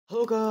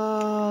Hello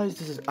guys,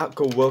 this is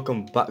Akko.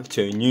 Welcome back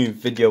to a new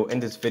video. In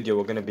this video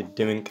we're going to be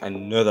doing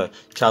another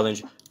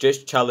challenge.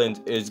 This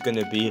challenge is going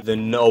to be the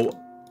no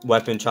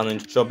weapon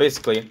challenge. So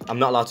basically I'm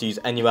not allowed to use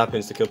any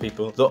weapons to kill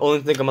people. The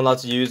only thing I'm allowed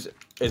to use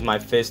is my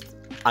fist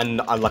and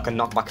like a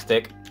knockback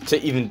stick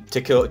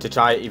to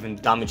try even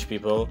damage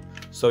people.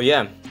 So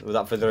yeah,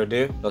 without further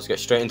ado, let's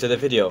get straight into the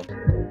video.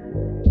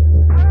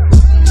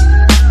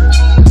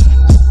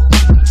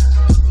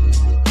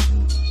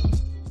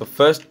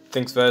 First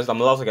things first, I'm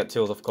allowed to get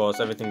kills, of course,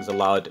 everything's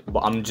allowed,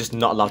 but I'm just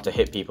not allowed to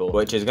hit people,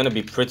 which is going to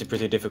be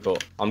pretty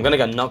difficult. I'm going to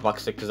get a knockback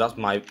stick because that's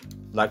my,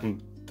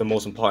 the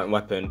most important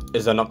weapon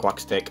is a knockback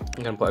stick.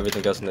 I'm going to put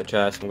everything else in the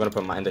chest. I'm going to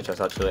put mine in the chest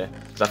actually,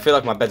 because I feel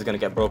like my bed's going to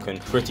get broken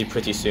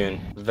pretty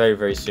soon,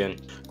 very soon.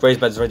 Gray's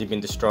bed's already been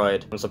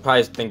destroyed. I'm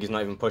surprised he's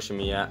not even pushing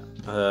me yet.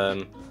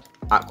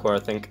 Aqua, I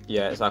think,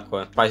 yeah, it's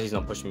Aqua. Surprised he's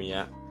not pushing me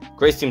yet.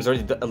 Gray's team's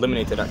already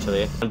eliminated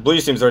actually, and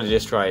Blue's team's already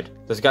destroyed.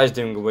 This guy's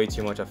doing way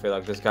too much. I feel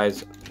like this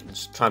guy's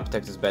just trying to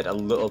protect his bed a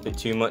little bit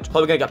too much.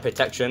 Probably gonna get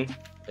protection.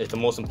 It's the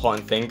most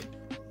important thing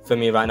for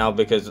me right now,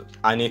 because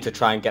I need to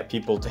try and get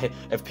people to hit.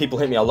 If people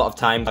hit me a lot of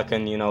times, I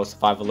can, you know,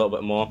 survive a little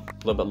bit more, a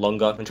little bit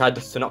longer, and try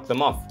to knock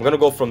them off. I'm gonna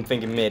go from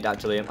thinking mid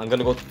actually. I'm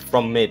gonna go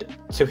from mid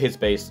to his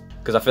base,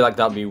 because I feel like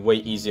that'd be way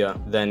easier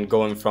than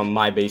going from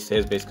my base to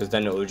his base, because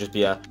then it would just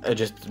be a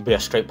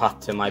straight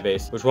path to my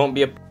base, which won't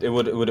be it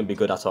wouldn't be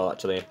good at all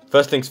actually.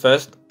 First things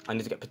first, I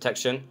need to get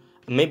protection,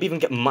 and maybe even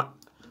get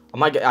I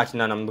might get, actually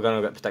no, I'm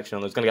gonna get protection.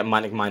 I was gonna get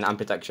manic mine and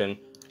protection,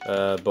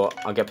 but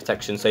I'll get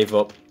protection, save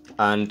up,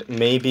 and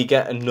maybe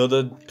get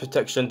another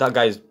protection. That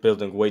guy's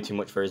building way too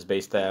much for his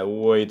base there,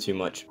 way too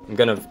much. I'm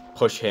gonna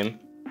push him.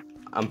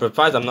 I'm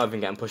surprised I'm not even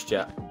getting pushed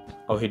yet.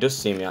 Oh, he does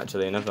see me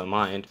actually, never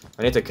mind.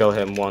 I need to kill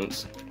him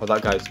once. Oh,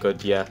 that guy's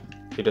good, yeah.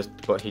 He just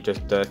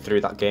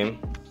threw that game.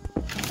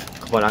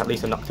 Come on, at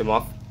least I knocked him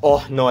off.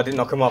 Oh, no, I didn't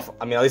knock him off.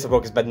 I mean, at least I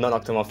broke his bed, not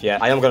knocked him off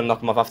yet. I am going to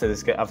knock him off after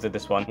this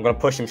one. I'm going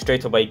to push him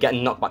straight away, get a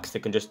knockback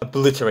stick and just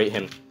obliterate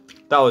him.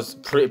 That was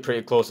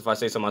pretty close if I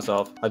say so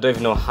myself. I don't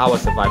even know how I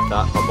survived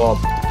that. I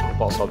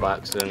bought a sword by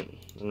accident.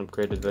 An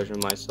upgraded version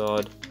of my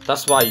sword.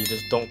 That's why you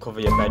just don't cover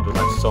your bed with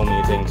like so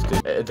many things,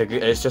 dude.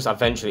 It's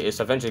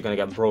eventually gonna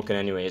get broken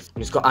anyways. And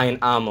he's got iron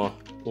armor.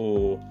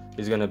 Oh,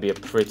 he's gonna be a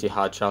pretty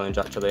hard challenge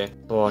actually.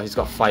 Oh, he's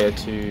got fire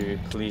too.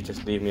 Please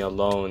just leave me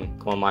alone.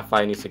 Come on, my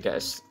fire needs to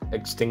get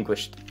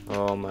extinguished.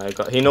 Oh my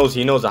god, he knows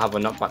I have a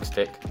knockback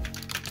stick.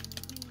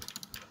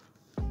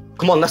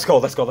 Come on, let's go.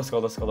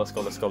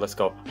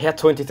 He had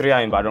 23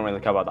 iron, but I don't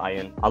really care about the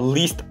iron. At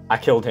least I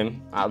killed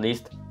him. At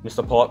least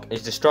Mr. Pork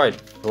is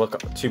destroyed.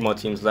 Look, 2 more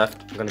teams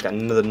left. I'm gonna get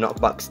another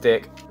knockback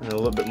stick and a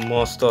little bit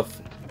more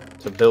stuff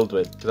to build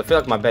with, because I feel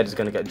like my bed is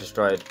gonna get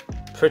destroyed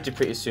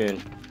pretty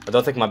soon. I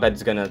don't think my bed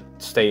is gonna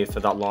stay for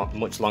that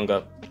much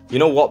longer. You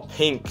know what?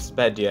 Pink's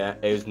bed, yeah,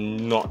 is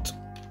not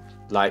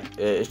like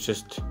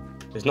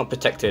it's not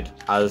protected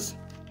as.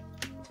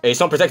 It's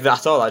not protected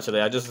at all,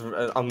 actually. I don't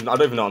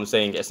even know what I'm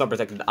saying. It's not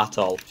protected at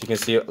all. If you can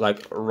see it,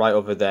 like, right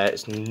over there,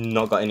 it's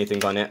not got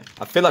anything on it.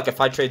 I feel like if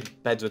I trade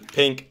beds with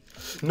Pink...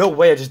 No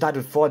way, I just died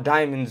with 4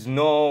 diamonds.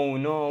 No.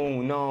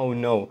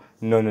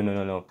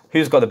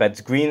 Who's got the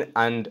beds? Green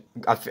and...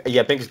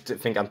 yeah, Pink is...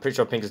 I'm pretty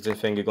sure Pink is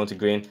going to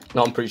green.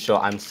 No, I'm pretty sure.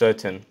 I'm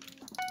certain.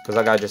 Because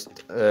that guy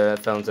just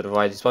fell into the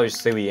void. He's probably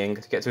sewing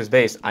to get to his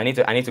base. I need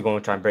to go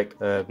and try and break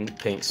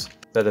Pink's.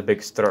 They're the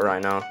big strut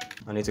right now.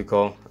 I need to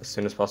go as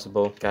soon as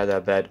possible. Get their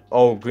bed.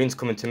 Oh, Green's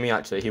coming to me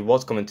actually. He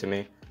was coming to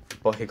me,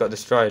 but he got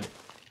destroyed.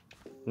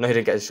 No, he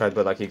didn't get destroyed,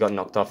 but like he got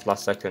knocked off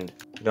last second.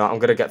 You know, I'm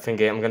gonna get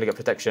thingy. I'm gonna get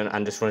protection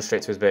and just run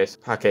straight to his base.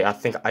 Okay, I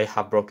think I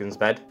have broken his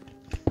bed.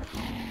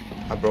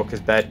 I broke his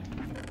bed.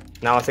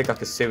 Now I think I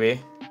can Sui.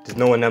 There's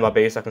no one near my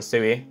base. I can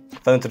Sui.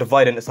 Fell into the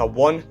void and it's a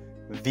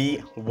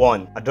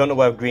 1v1. I don't know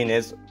where Green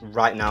is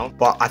right now,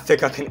 but I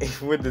think I can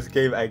win this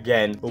game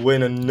again.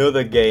 Win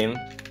another game.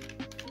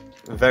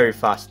 Very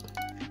fast.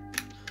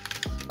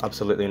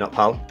 Absolutely not,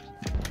 pal.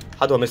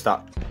 How do I miss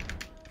that?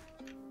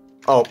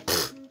 Oh,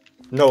 pfft.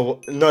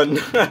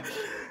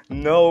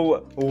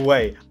 No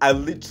way. I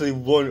literally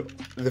won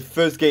the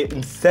first game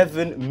in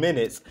 7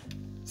 minutes.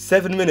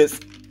 7 minutes,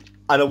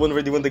 and I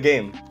already won the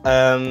game.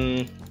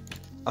 I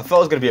thought it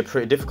was gonna be a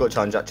pretty difficult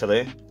challenge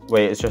actually.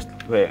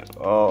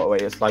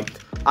 It's like,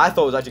 I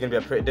thought it was actually gonna be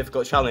a pretty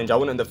difficult challenge. I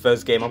won in the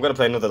first game. I'm gonna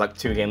play another like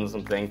 2 games or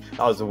something.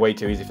 That was way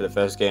too easy for the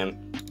first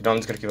game. I'm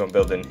just gonna keep on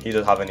building. He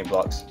doesn't have any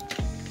blocks.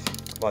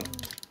 Come on.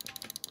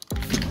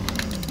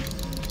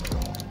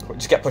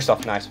 Just get pushed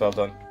off. Nice, well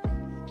done.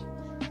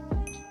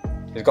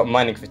 He's got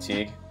mining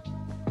fatigue.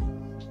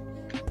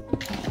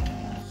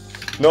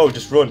 No,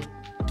 just run.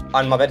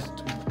 And my bed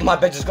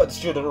just got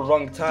destroyed at the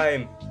wrong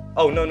time.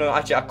 Oh no,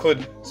 actually I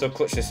could still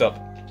clutch this up.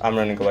 I'm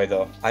running away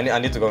though. I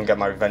need to go and get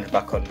my revenge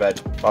back on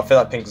Red. But I feel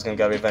like Pink is gonna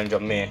get revenge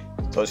on me.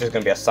 So it's just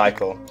gonna be a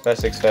cycle.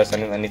 First things first,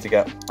 I need to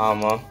get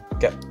armor.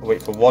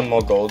 Wait for 1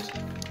 more gold.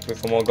 Wait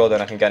for more gold,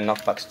 then I can get a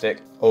knockback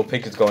stick. Oh,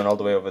 Pink is going all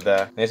the way over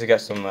there. I need to get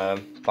some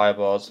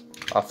fireballs.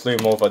 I flew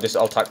him over. This is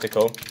all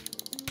tactical.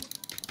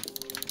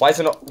 Why is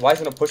it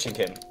not pushing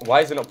him?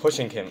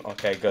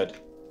 Okay, good.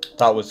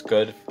 That was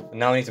good.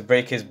 Now I need to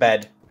break his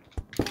bed.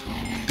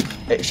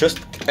 It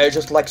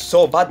just like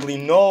so badly.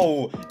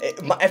 No,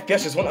 my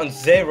FPS just went on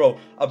 0.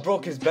 I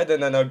broke his bed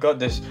and then I got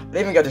this. I didn't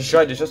even get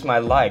destroyed. It's just my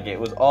lag. It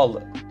was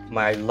all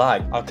my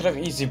lag. I could have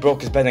easily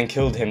broke his bed and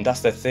killed him.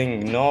 That's the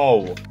thing.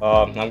 No.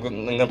 I'm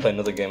gonna play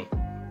another game.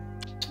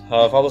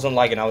 If I wasn't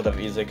lagging, I would have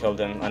easily killed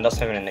him. And that's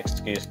having an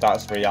excuse.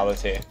 That's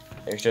reality.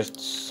 It's just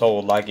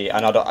so laggy.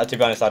 And to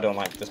be honest, I don't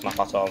like this map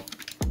at all.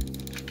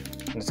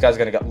 And this guy's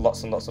gonna get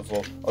lots and lots of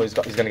love. Oh, he's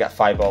gonna get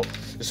fireball.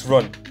 Just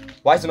run.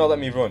 Why is it not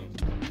letting me run?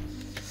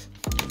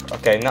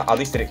 Okay, now at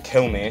least it didn't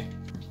kill me.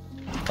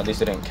 At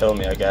least it didn't kill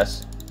me, I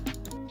guess.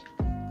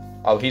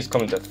 Oh, he's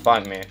coming to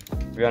fight me.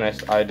 To be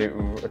honest, I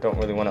don't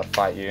really want to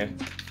fight you.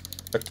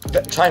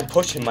 But try and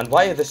push him, man.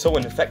 Why are they so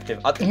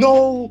ineffective?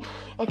 No!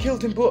 I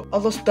killed him, but I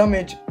lost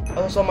damage.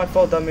 I lost all my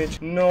fall damage.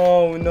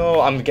 No,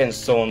 no. I'm getting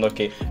so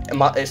unlucky.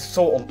 It's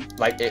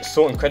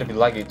so incredibly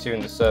laggy too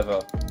in the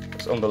server.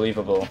 It's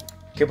unbelievable.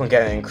 Keep on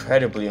getting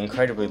incredibly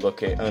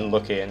unlucky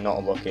and not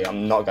unlucky.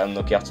 I'm not getting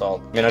lucky at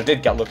all. I mean, I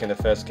did get lucky in the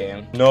first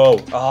game.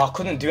 No, I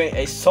couldn't do it.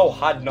 It's so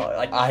hard.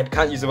 Like I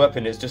can't use the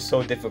weapon. It's just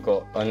so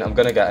difficult. And I'm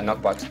gonna get a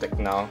knockback stick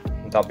now.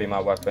 That'll be my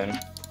weapon. I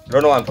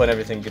don't know why I'm putting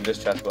everything in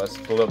this chest, but it's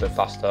a little bit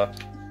faster.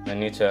 I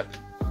need to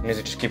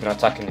just keep on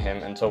attacking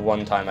him until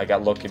one time I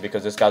get lucky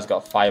because this guy's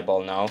got a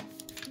fireball now.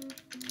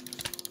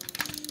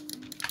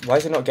 Why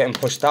is he not getting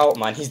pushed out,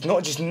 man? He's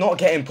just not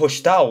getting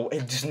pushed out.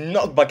 It just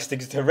knockback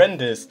stick is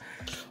horrendous.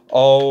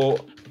 Oh,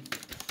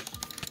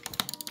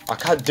 I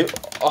can't do.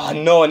 Oh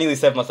no, I nearly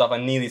saved myself.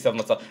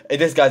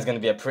 This guy's gonna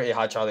be a pretty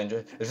hard challenge.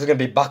 This is gonna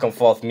be back and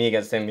forth, me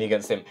against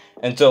him,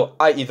 until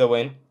I either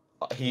win,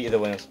 he either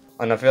wins,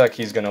 and I feel like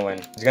he's gonna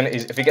win.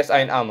 If he gets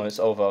iron armor, it's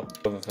over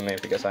for me.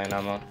 If he gets iron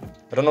armor,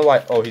 I don't know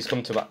why. Oh, he's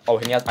come to my. Oh,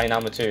 and he has iron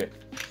armor too.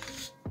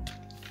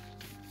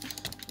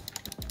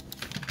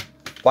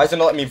 Why is it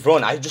not letting me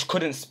run? I just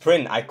couldn't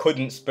sprint. I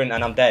couldn't sprint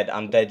and I'm dead.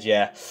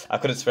 Yeah. I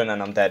couldn't sprint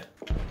and I'm dead.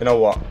 You know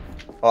what?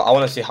 I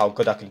want to see how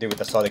good I can do with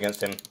the sword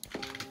against him.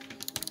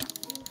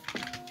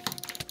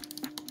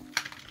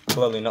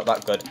 Clearly not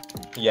that good.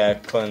 Yeah,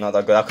 clearly not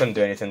that good. I couldn't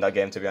do anything that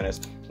game, to be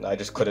honest. I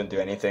just couldn't do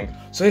anything.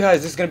 So yeah,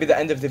 guys, this is going to be the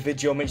end of the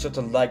video. Make sure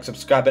to like,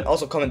 subscribe, and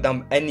also comment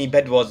down any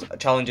Bedwars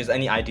challenges,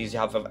 any ideas you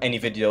have of any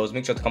videos.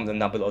 Make sure to comment them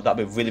down below.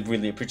 That'd be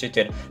really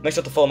appreciated. Make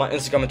sure to follow my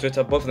Instagram and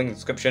Twitter, both in the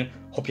description.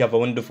 Hope you have a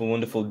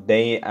wonderful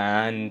day,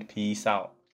 and peace out.